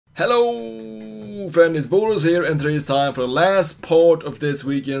Hello friend, it's Boras here, and today is time for the last part of this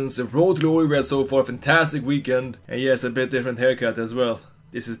weekend's Road to Glory. We had so far a fantastic weekend, and yes, a bit different haircut as well.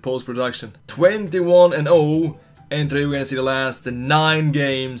 This is post-production. 21-0, and today we're gonna see the last 9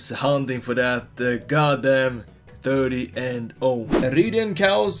 games, hunting for that goddamn 30-0. Ridian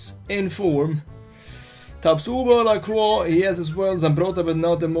Chaos in form. Tabsuba, Lacroix, he has as well. Zambrota, but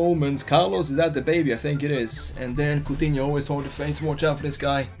not the moments. Carlos, is that the baby? I think it is. And then Coutinho, always hard to face. Watch out for this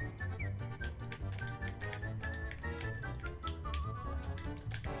guy.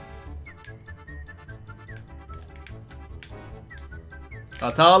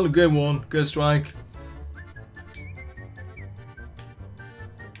 Atal, good one. Good strike.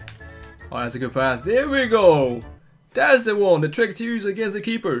 Oh, that's a good pass. There we go. That's the one. The trick to use against the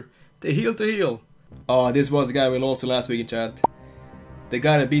keeper. The heel to heel. Oh, this was the guy we lost to last week in chat. The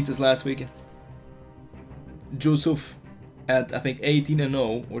guy that beat us last week. Joseph at I think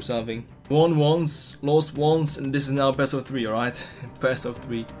 18-0 or something. Won once, lost once, and this is now best of 3, alright? Best of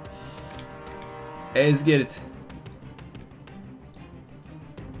 3. Let's get it.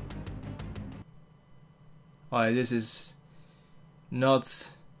 Alright, this is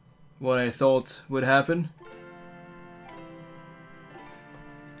not what I thought would happen.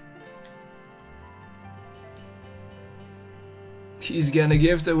 He's gonna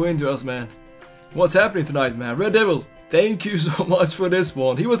give the win to us, man. What's happening tonight, man? Red Devil, thank you so much for this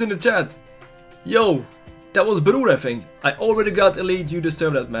one. He was in the chat. Yo, that was Bro, I think. I already got elite. You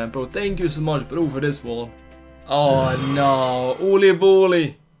deserve that, man, bro. Thank you so much, bro, for this one. Oh no, Oli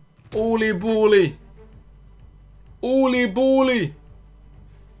Bully, Oli Bully, Oli Bully.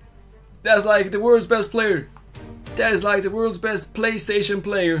 That's like the world's best player. That is like the world's best PlayStation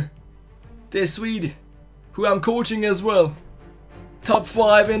player. The Swede, who I'm coaching as well. Top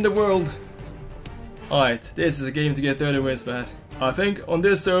 5 in the world. Alright, this is a game to get 30 wins, man. I think on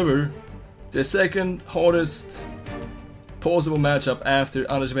this server, the second hardest possible matchup after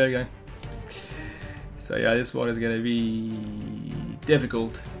Anders Berggang. So yeah, this one is gonna be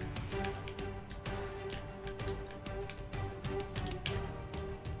difficult.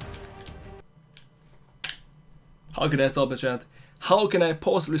 How can I stop the chat? How can I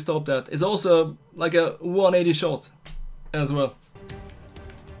possibly stop that? It's also like a 180 shot as well.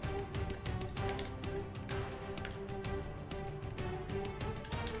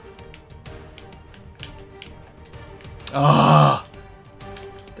 Ah,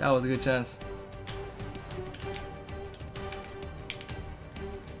 that was a good chance.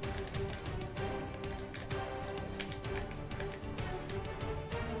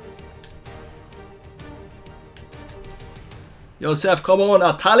 Yo, Seth, come on,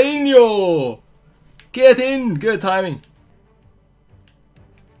 Atalinho! Get in! Good timing.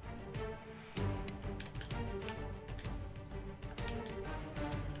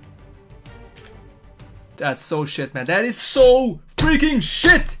 That's so shit, man. That is so freaking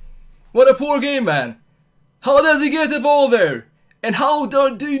shit! What a poor game, man. How does he get the ball there? And how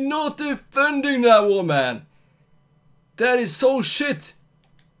are they not defending that one, man? That is so shit.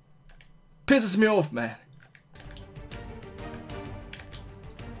 Pisses me off, man.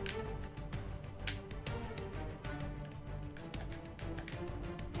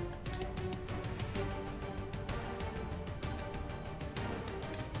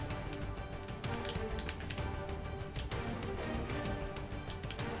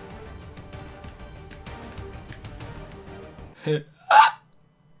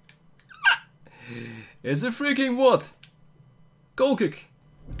 It's a freaking what? Goal kick.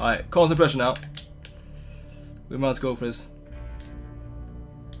 Alright, constant pressure now. We must go for this.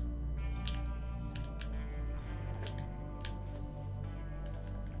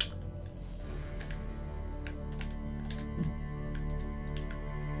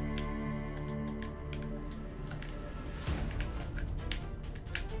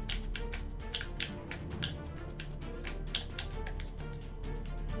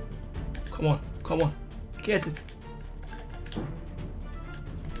 Come on, come on. Get it.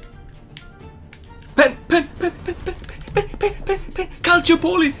 Pen.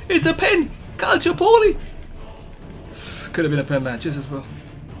 Calciopoli. It's a pen. Calciopoli. Could have been a pen match just as well.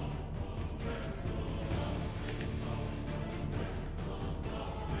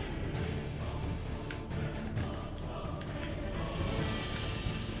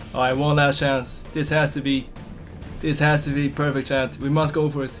 Alright, one last chance. This has to be perfect chance. We must go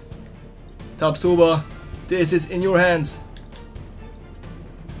for it. Tabsuba, this is in your hands.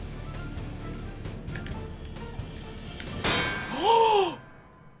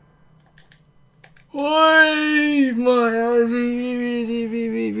 Oi, my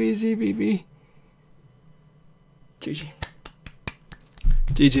GG.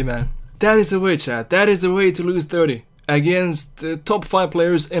 GG, man. That is the way, chat. That is the way to lose 30 against the top 5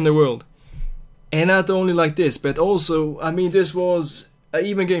 players in the world. And not only like this, but also, I mean, this was an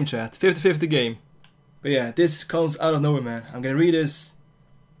even game, chat. 50-50 game. But yeah, this comes out of nowhere, man. I'm gonna read this.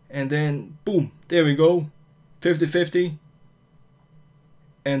 And then, boom. There we go. 50-50.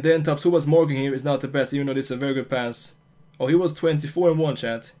 And then Tapsuba's marking here is not the best, even though this is a very good pass. Oh, he was 24-1,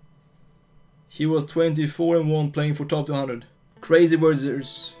 chat. He was 24-1 playing for top 200. Crazy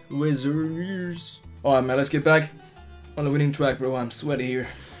Wizards. Alright, man, let's get back on the winning track, bro. I'm sweaty here.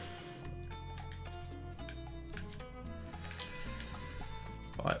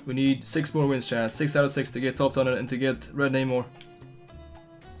 Alright, we need 6 more wins, chat. 6 out of 6 to get top 200 and to get Red Namor.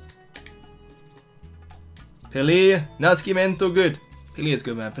 Pelé, Nascimento, good. Pelé is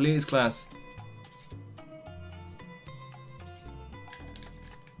good, man. Pelé is class.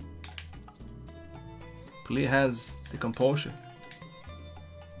 Pelé has the composure.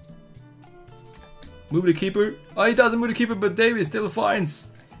 Move the keeper. Oh, he doesn't move the keeper, but Davies still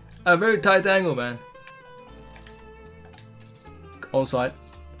finds a very tight angle, man. Onside.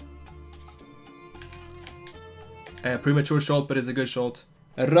 A premature shot, but it's a good shot.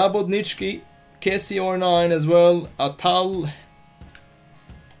 Rabotnitsky, Kessie R9 as well. Atal.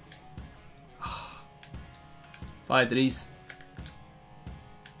 Fight these.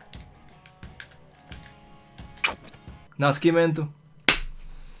 Nascimento.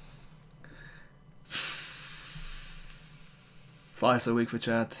 Flies a week for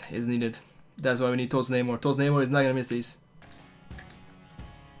chat is needed. That's why we need Tots Namor. Tots Namor is not gonna miss these.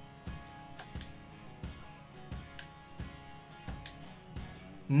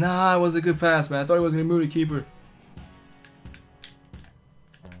 Nah, it was a good pass, man. I thought he was gonna move the keeper.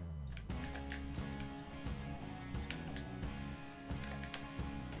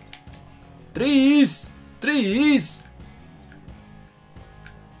 Trees! Trees!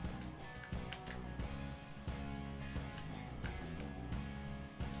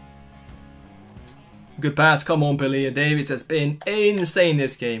 Good pass, come on, Pelé. Davies has been insane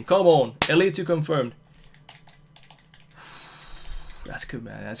this game. Come on, Elite 2 confirmed. That's good,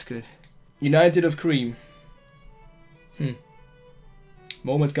 man, that's good. United of Cream.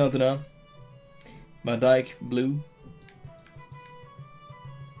 Moments counting down. Van Dijk, blue.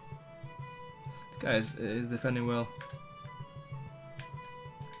 This guy is defending well.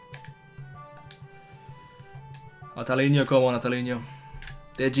 Atalinho, come on, Atalinho.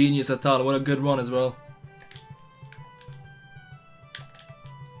 They're genius, Atal. What a good run as well.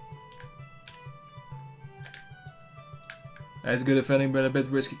 That's good defending, but a bit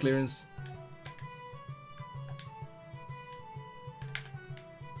risky clearance.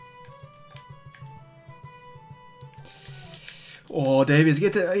 Oh, Davies,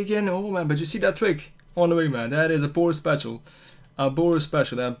 get it again. Oh, man, but you see that trick on the way, man. That is a Boris special. A Boris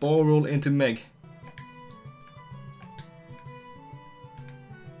special. That ball roll into Meg.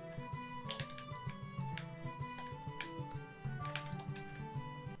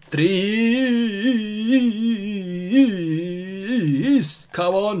 Trees!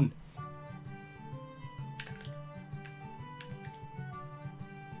 Come on!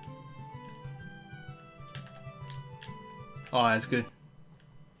 Oh, that's good.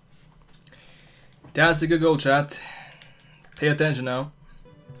 That's a good goal, chat. Pay attention now.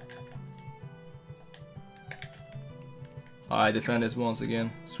 I defend this once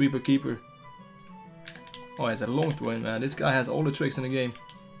again. Sweeper keeper. Oh, it's a long throw in, man. This guy has all the tricks in the game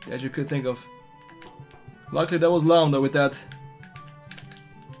that you could think of. Luckily that was Lambda with that.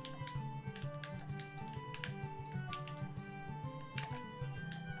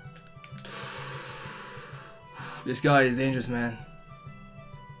 This guy is dangerous, man.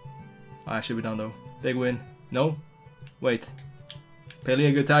 I should be down though. Big win. No? Wait. Pelé,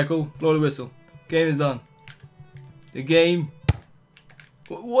 a good tackle. Blow the whistle. Game is done. The game.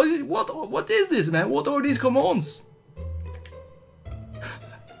 What is this, man? What are these commands?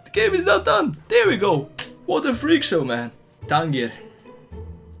 The game is not done. There we go. What a freak show, man. Tanger.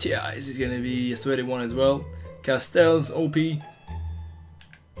 Yeah, this is gonna be a sweaty one as well. Castells, OP.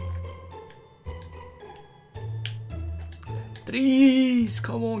 Trees!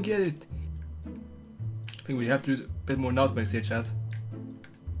 Come on, get it. I think we have to do a bit more nutmegs here, chat.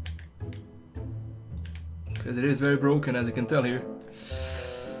 Because it is very broken, as you can tell here.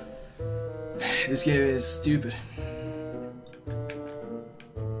 This game is stupid.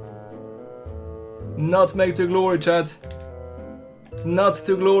 Nutmeg to glory, chat. Not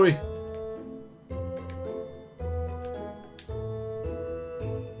to glory.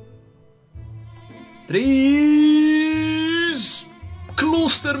 Trees!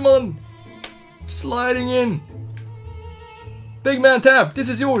 Klosterman! Sliding in. Big man tap. This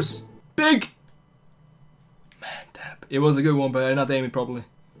is yours. Big man tap. It was a good one, but I not aiming properly.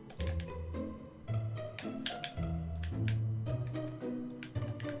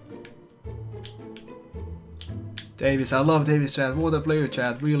 Davis, I love Davis, chat. What a player,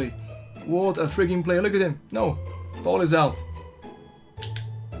 chat. Really. What a freaking player. Look at him. No. Ball is out.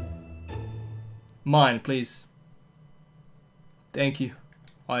 Mine, please. Thank you.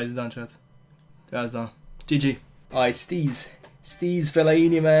 Alright, it's done, chat. That's done. GG. Alright, Steez. Steez,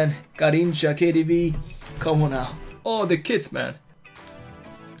 Fellaini, man. Garincha, KDB. Come on now. Oh, the kids, man.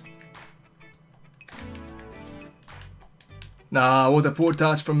 Nah, what a poor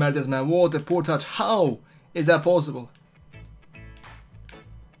touch from Mertes, man. What a poor touch. How is that possible?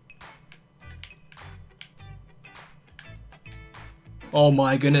 Oh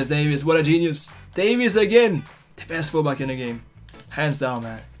my goodness, Davis. What a genius. Davis again. The best fullback in the game. Hands down,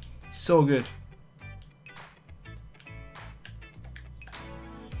 man. So good.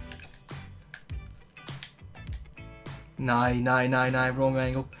 Nine. Wrong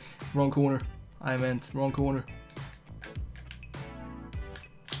angle. Wrong corner. I meant wrong corner.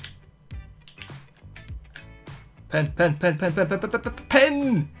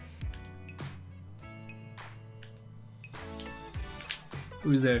 Pen!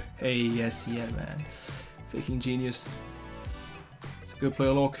 Who's there? Hey, yes, yeah, man. Freaking genius. Good play,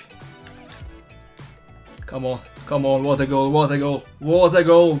 look. Come on, what a goal, what a goal, what a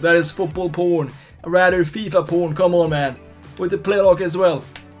goal. That is football porn. Rather FIFA porn, come on, man. With the play lock as well.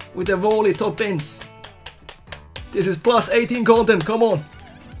 With the volley top ends. This is plus 18 content, come on.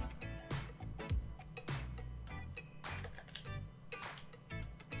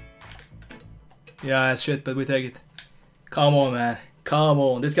 Yeah, it's shit, but we take it. Come on, man. Come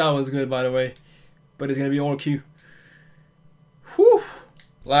on. This guy was good, by the way. But it's going to be RQ. Whew.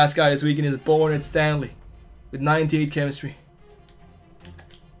 Last guy this weekend is Barnett Stanley. With 98 chemistry.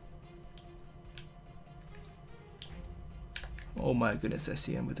 Oh my goodness,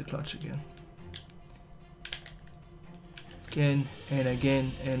 SCM with the clutch again. Again and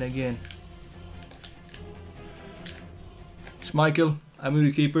again and again. Schmeichel, I'm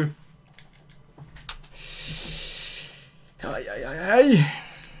the keeper. Ay.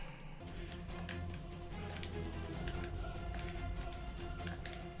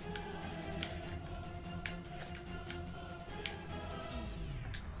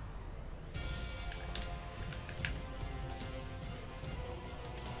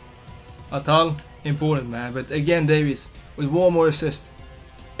 Atal, important, man, but again Davis with one more assist.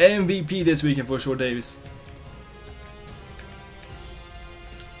 MVP this weekend for sure, Davis.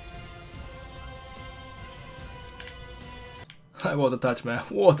 What a touch, man.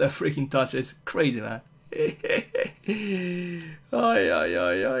 What a freaking touch. It's crazy, man. Ay.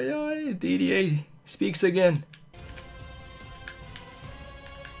 DDA speaks again.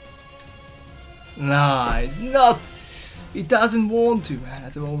 Nah, it's not. He doesn't want to, man,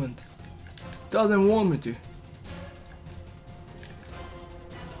 at the moment. Doesn't want me to.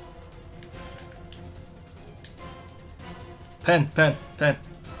 Pen.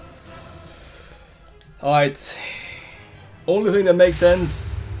 Alright. Only thing that makes sense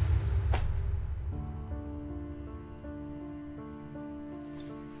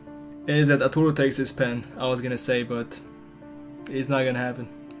is that Arturo takes his pen, I was gonna say, but it's not gonna happen.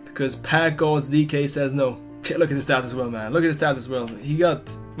 Because Pack Gods DK says no. Look at his stats as well, man. Look at his stats as well. He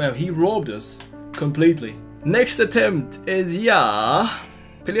got... man, he robbed us completely. Next attempt is, yeah...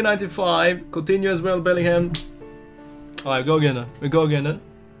 Pilly 95. Continue as well, Bellingham. Alright, go again then. We go again then.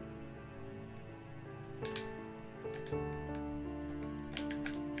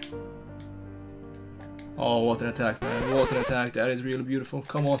 Oh, what an attack, man. What an attack. That is really beautiful.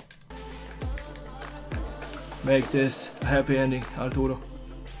 Come on. Make this a happy ending, Arturo.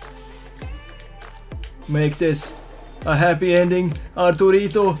 Make this a happy ending,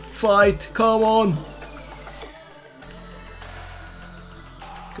 Arturito. Fight. Come on.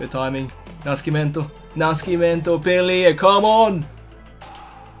 Good timing. Nascimento, Pelé. Come on.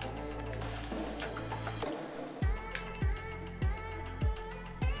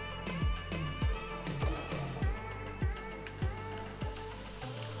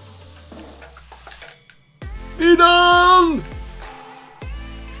 Vidal!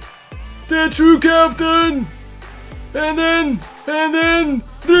 The true captain! And then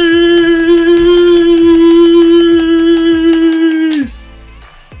threes!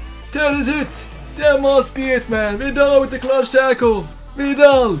 That is it! That must be it, man! Vidal with the clutch tackle!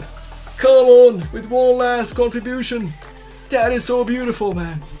 Vidal! Come on, with one last contribution! That is so beautiful,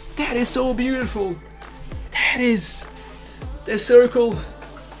 man! That is so beautiful! That is... the circle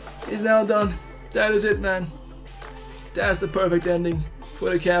is now done. That is it, man. That's the perfect ending for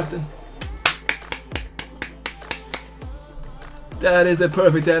the captain. That is the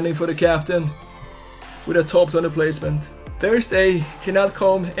perfect ending for the captain. With a top 20 placement. Thursday cannot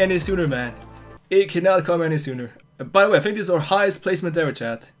come any sooner, man. It cannot come any sooner. By the way, I think this is our highest placement ever,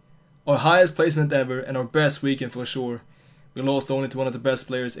 chat. Our highest placement ever and our best weekend for sure. We lost only to one of the best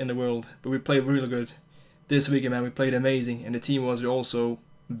players in the world, but we played really good. This weekend, man, we played amazing, and the team was also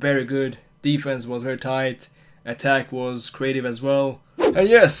very good. Defense was very tight. Attack was creative as well. And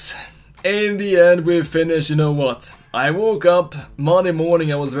yes, in the end we finished. You know what? I woke up Monday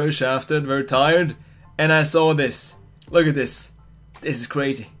morning, I was very shafted, very tired, and I saw this. Look at this. This is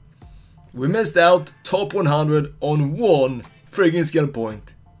crazy. We missed out top 100 on one friggin' skill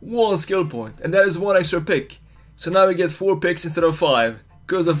point. One skill point, and that is one extra pick. So now we get 4 picks instead of 5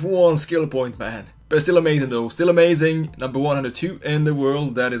 because of one skill point, man. But still amazing though, still amazing. Number 102 in the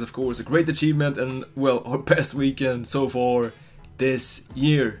world. That is of course a great achievement and, well, our best weekend so far this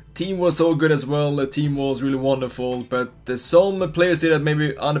year. Team was so good as well, the team was really wonderful, but some players here that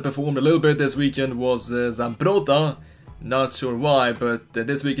maybe underperformed a little bit this weekend was Zambrota. Not sure why, but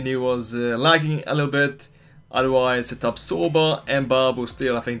this weekend he was lagging a little bit. Otherwise, Tapsoba and Babu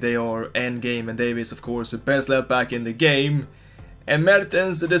still, I think they are endgame, and Davis of course the best left back in the game. And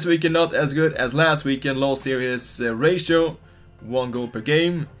Mertens this weekend not as good as last weekend, lost here his ratio, 1 goal per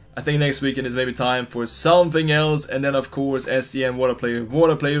game. I think next weekend is maybe time for something else, and then of course SCM, water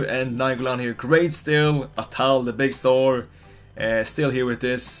player, and Nainggolan here, great still. Atal, the big star, still here with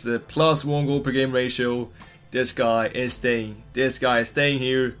this plus 1 goal per game ratio. This guy is staying. This guy is staying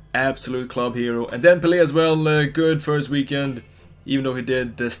here. Absolute club hero. And then Pelé as well. Good first weekend. Even though he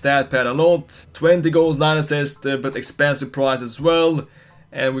did the stat pad a lot. 20 goals, 9 assists. But expensive price as well.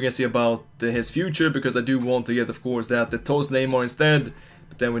 And we can see about his future. Because I do want to get, of course, that the Toast Neymar instead.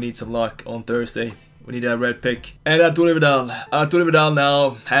 But then we need some luck on Thursday. We need a red pick. And Arturo Vidal. Arturo Vidal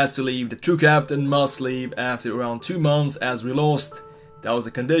now has to leave. The true captain must leave after around 2 months as we lost. That was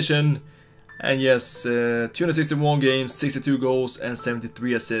the condition. And yes, 261 games, 62 goals and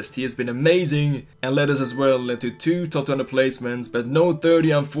 73 assists. He has been amazing and led us as well to 2 top 20 placements, but no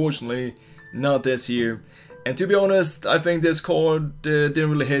 30 unfortunately, not this year. And to be honest, I think this card didn't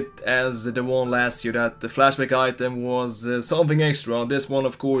really hit as the one last year. That the flashback item was something extra. This one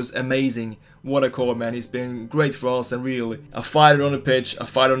of course amazing. What a card, man. He's been great for us and really a fighter on the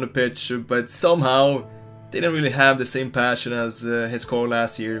pitch, but somehow didn't really have the same passion as his card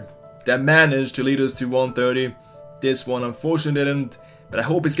last year. That managed to lead us to 130. This one unfortunately didn't, but I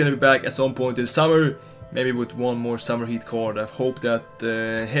hope he's gonna be back at some point this summer, maybe with one more summer heat card. I hope that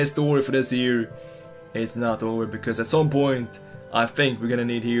his story for this year is not over, because at some point I think we're gonna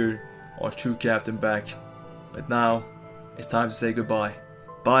need here our true captain back. But now it's time to say goodbye.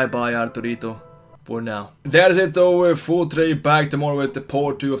 Bye bye Arturito for now. That is it though for today. Back tomorrow with the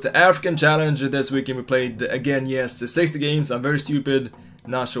part 2 of the African challenge. This weekend we played again, yes, 60 games. I'm very stupid.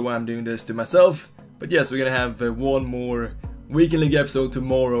 Not sure why I'm doing this to myself, but yes, we're gonna have one more weekend league episode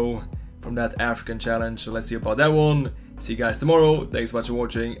tomorrow from that African challenge, so let's see about that one. See you guys tomorrow. Thanks so much for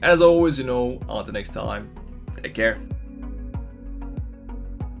watching. As always, you know, until next time, take care.